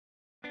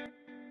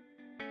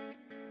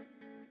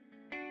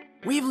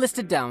We've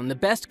listed down the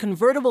best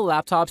convertible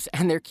laptops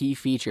and their key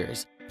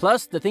features,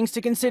 plus the things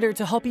to consider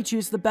to help you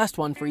choose the best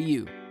one for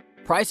you.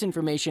 Price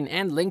information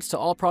and links to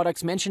all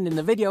products mentioned in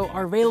the video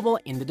are available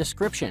in the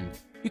description.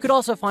 You could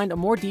also find a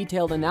more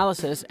detailed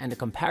analysis and a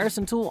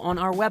comparison tool on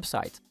our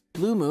website,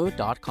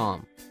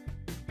 blumoo.com.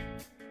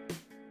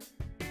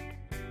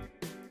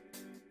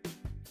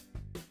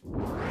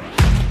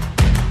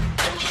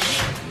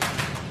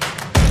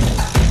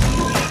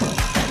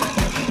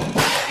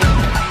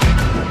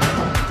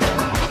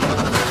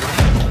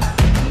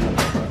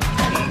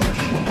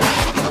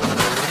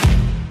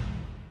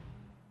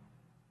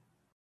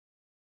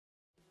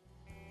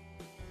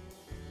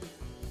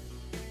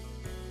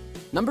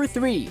 Number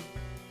 3.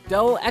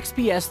 Dell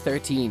XPS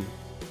 13.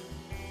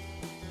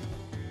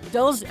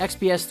 Dell's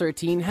XPS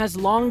 13 has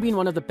long been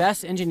one of the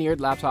best engineered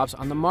laptops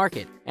on the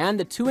market, and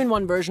the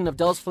 2-in-1 version of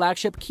Dell's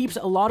flagship keeps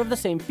a lot of the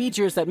same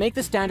features that make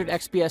the standard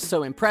XPS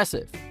so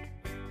impressive.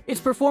 Its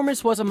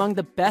performance was among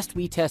the best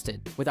we tested,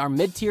 with our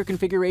mid-tier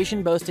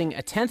configuration boasting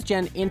a 10th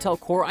gen Intel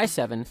Core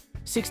i7,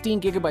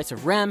 16GB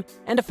of RAM,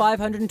 and a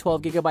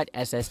 512GB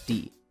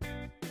SSD.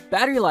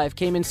 Battery life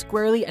came in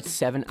squarely at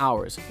 7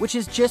 hours, which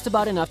is just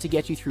about enough to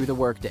get you through the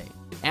workday.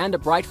 And a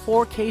bright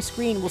 4K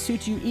screen will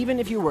suit you even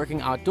if you're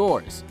working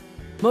outdoors.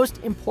 Most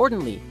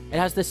importantly, it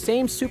has the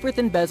same super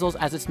thin bezels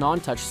as its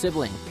non-touch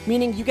sibling,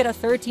 meaning you get a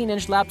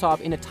 13-inch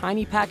laptop in a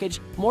tiny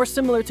package more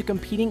similar to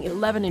competing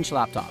 11-inch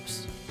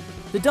laptops.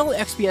 The Dell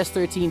XPS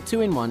 13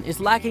 2-in-1 is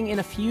lacking in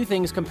a few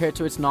things compared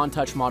to its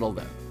non-touch model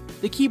though.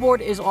 The keyboard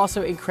is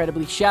also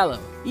incredibly shallow,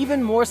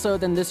 even more so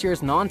than this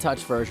year's non-touch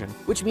version,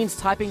 which means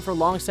typing for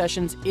long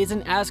sessions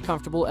isn't as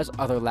comfortable as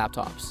other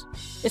laptops.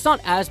 It's not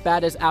as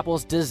bad as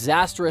Apple's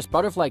disastrous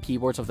butterfly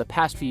keyboards of the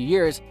past few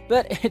years,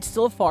 but it's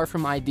still far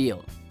from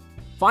ideal.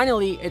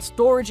 Finally, its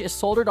storage is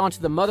soldered onto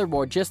the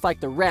motherboard just like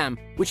the RAM,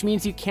 which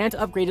means you can't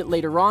upgrade it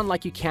later on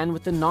like you can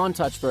with the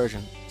non-touch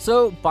version.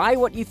 So buy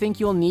what you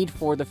think you'll need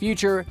for the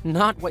future,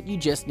 not what you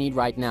just need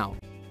right now.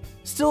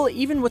 Still,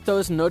 even with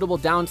those notable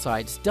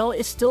downsides, Dell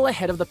is still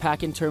ahead of the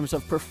pack in terms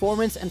of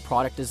performance and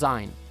product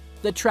design.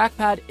 The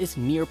trackpad is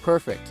near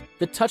perfect,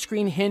 the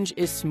touchscreen hinge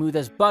is smooth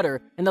as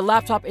butter, and the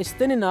laptop is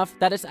thin enough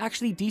that it's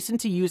actually decent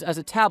to use as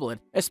a tablet,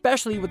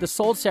 especially with the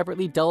sold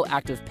separately Dell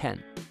Active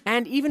Pen.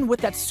 And even with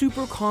that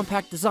super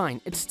compact design,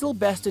 it still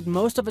bested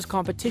most of its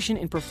competition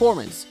in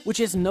performance,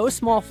 which is no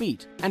small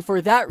feat, and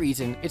for that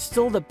reason, it's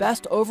still the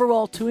best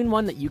overall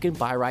 2-in-1 that you can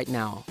buy right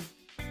now.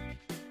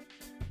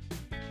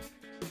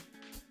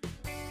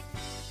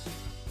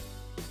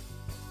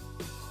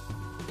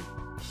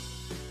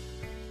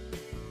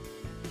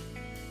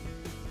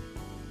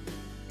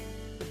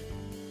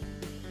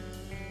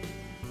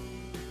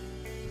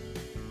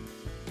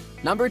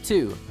 Number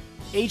 2.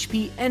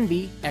 HP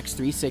Envy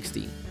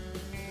X360.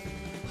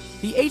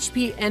 The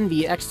HP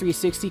Envy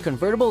X360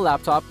 convertible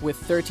laptop with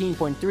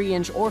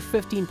 13.3-inch or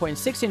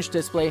 15.6-inch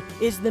display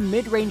is the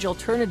mid-range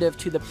alternative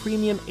to the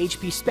premium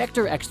HP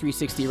Spectre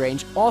X360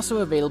 range, also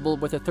available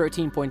with a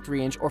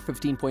 13.3-inch or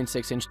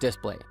 15.6-inch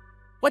display.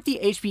 What the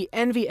HP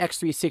Envy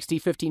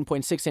X360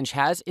 15.6-inch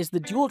has is the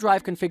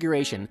dual-drive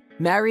configuration,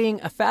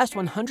 marrying a fast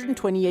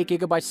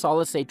 128GB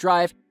solid-state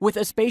drive with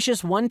a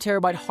spacious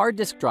 1TB hard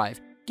disk drive,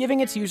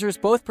 giving its users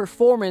both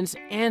performance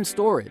and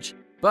storage.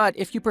 But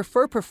if you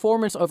prefer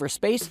performance over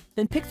space,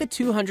 then pick the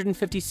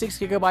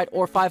 256GB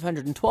or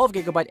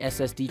 512GB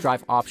SSD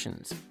drive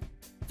options.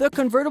 The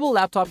convertible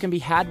laptop can be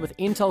had with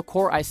Intel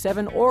Core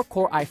i7 or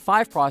Core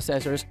i5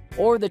 processors,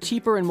 or the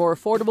cheaper and more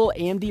affordable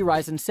AMD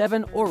Ryzen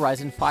 7 or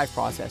Ryzen 5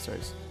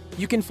 processors.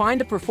 You can find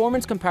a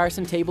performance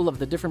comparison table of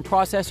the different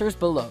processors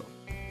below.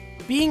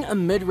 Being a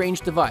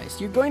mid-range device,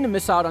 you're going to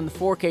miss out on the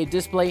 4K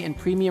display and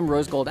premium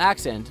rose gold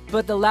accent,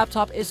 but the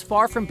laptop is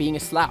far from being a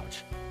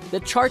slouch.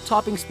 The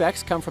chart-topping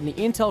specs come from the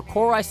Intel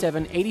Core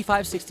i7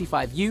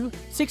 8565U,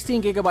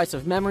 16GB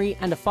of memory,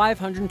 and a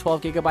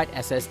 512GB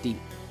SSD.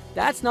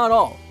 That's not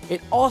all.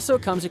 It also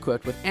comes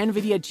equipped with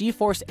NVIDIA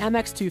GeForce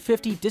MX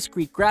 250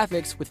 discrete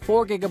graphics with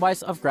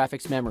 4GB of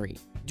graphics memory,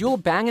 dual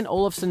Bang &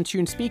 Olufsen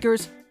tuned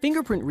speakers,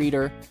 fingerprint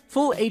reader,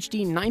 full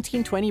HD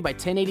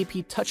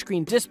 1920x1080p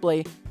touchscreen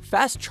display,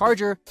 fast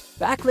charger,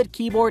 backlit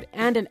keyboard,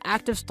 and an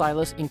active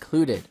stylus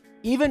included.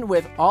 Even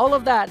with all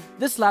of that,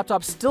 this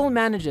laptop still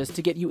manages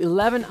to get you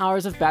 11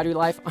 hours of battery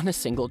life on a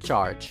single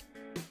charge.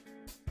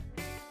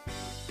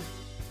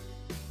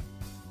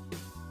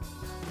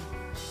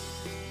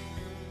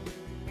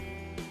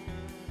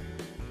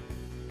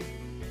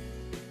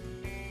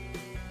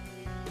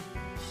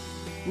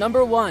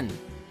 Number 1.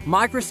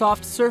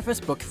 Microsoft Surface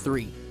Book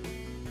 3.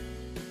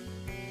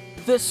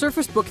 The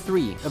Surface Book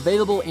 3,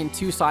 available in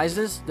two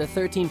sizes, the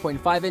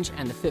 13.5-inch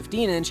and the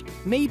 15-inch,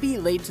 may be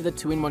late to the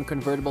 2-in-1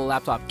 convertible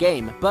laptop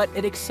game, but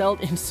it excelled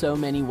in so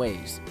many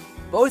ways.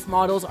 Both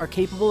models are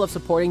capable of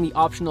supporting the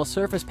optional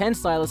Surface Pen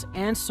Stylus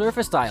and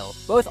Surface Dial,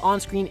 both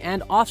on-screen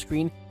and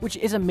off-screen, which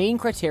is a main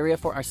criteria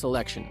for our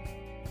selection.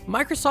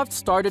 Microsoft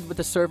started with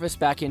the Surface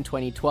back in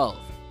 2012.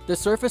 The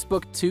Surface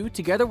Book 2,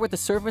 together with the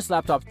Surface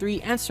Laptop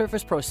 3 and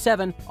Surface Pro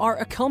 7, are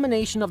a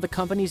culmination of the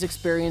company's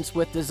experience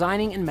with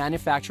designing and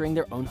manufacturing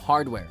their own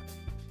hardware.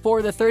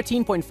 For the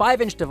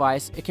 13.5-inch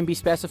device, it can be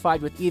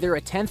specified with either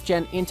a 10th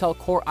gen Intel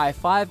Core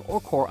i5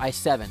 or Core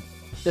i7.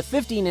 The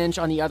 15-inch,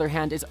 on the other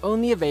hand, is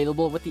only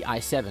available with the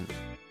i7.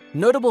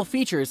 Notable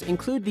features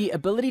include the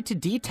ability to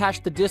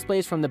detach the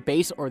displays from the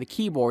base or the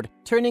keyboard,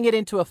 turning it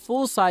into a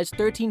full-size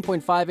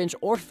 13.5-inch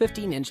or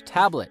 15-inch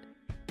tablet.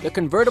 The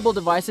convertible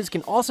devices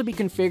can also be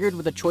configured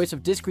with a choice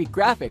of discrete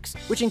graphics,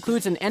 which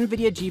includes an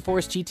NVIDIA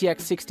GeForce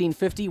GTX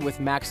 1650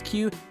 with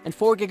Max-Q and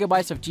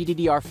 4GB of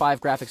GDDR5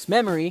 graphics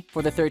memory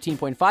for the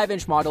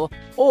 13.5-inch model,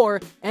 or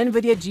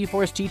NVIDIA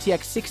GeForce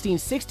GTX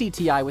 1660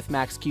 Ti with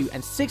Max-Q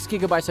and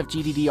 6GB of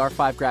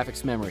GDDR5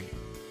 graphics memory.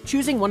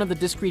 Choosing one of the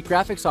discrete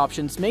graphics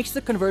options makes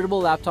the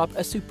convertible laptop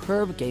a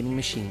superb gaming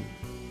machine.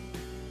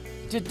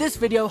 Did this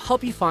video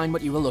help you find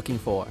what you were looking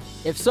for?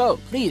 If so,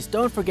 please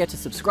don't forget to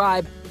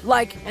subscribe,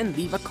 like, and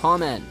leave a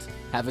comment.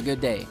 Have a good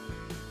day.